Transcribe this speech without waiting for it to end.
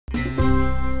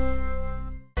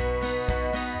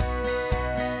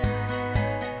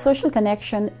Social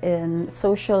connection and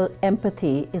social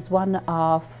empathy is one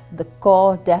of the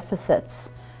core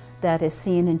deficits that is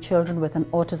seen in children with an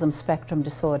autism spectrum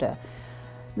disorder.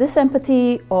 This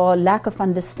empathy or lack of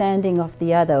understanding of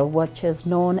the other, which is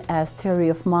known as theory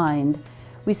of mind,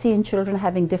 we see in children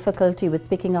having difficulty with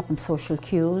picking up on social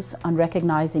cues, on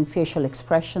recognizing facial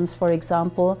expressions, for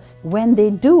example. When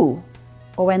they do,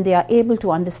 or when they are able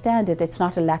to understand it, it's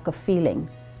not a lack of feeling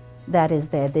that is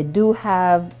there. They do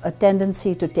have a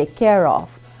tendency to take care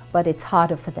of, but it's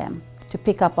harder for them to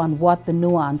pick up on what the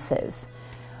nuance is.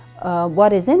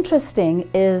 What is interesting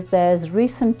is there's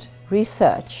recent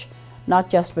research, not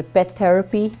just with pet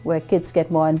therapy, where kids get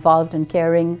more involved in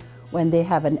caring when they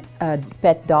have a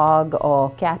pet dog or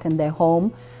cat in their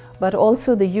home, but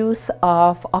also the use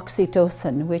of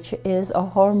oxytocin, which is a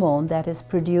hormone that is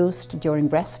produced during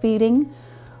breastfeeding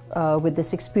with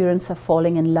this experience of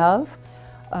falling in love.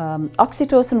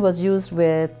 Oxytocin was used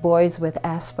with boys with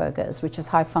Asperger's, which is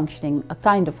high-functioning, a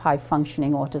kind of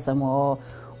high-functioning autism, or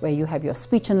where you have your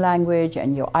speech and language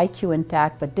and your IQ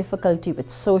intact, but difficulty with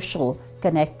social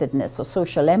connectedness or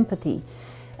social empathy.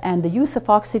 And the use of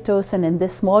oxytocin in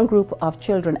this small group of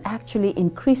children actually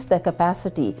increased their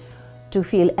capacity to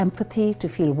feel empathy, to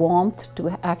feel warmth,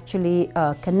 to actually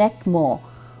connect more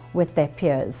with their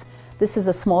peers. This is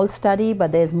a small study,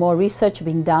 but there's more research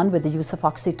being done with the use of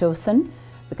oxytocin,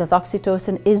 because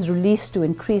oxytocin is released to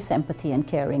increase empathy and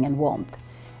caring and warmth.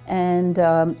 And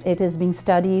it is being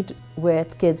studied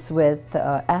with kids with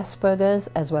Asperger's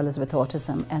as well as with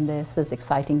autism. And this is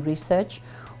exciting research,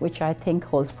 which I think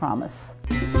holds promise.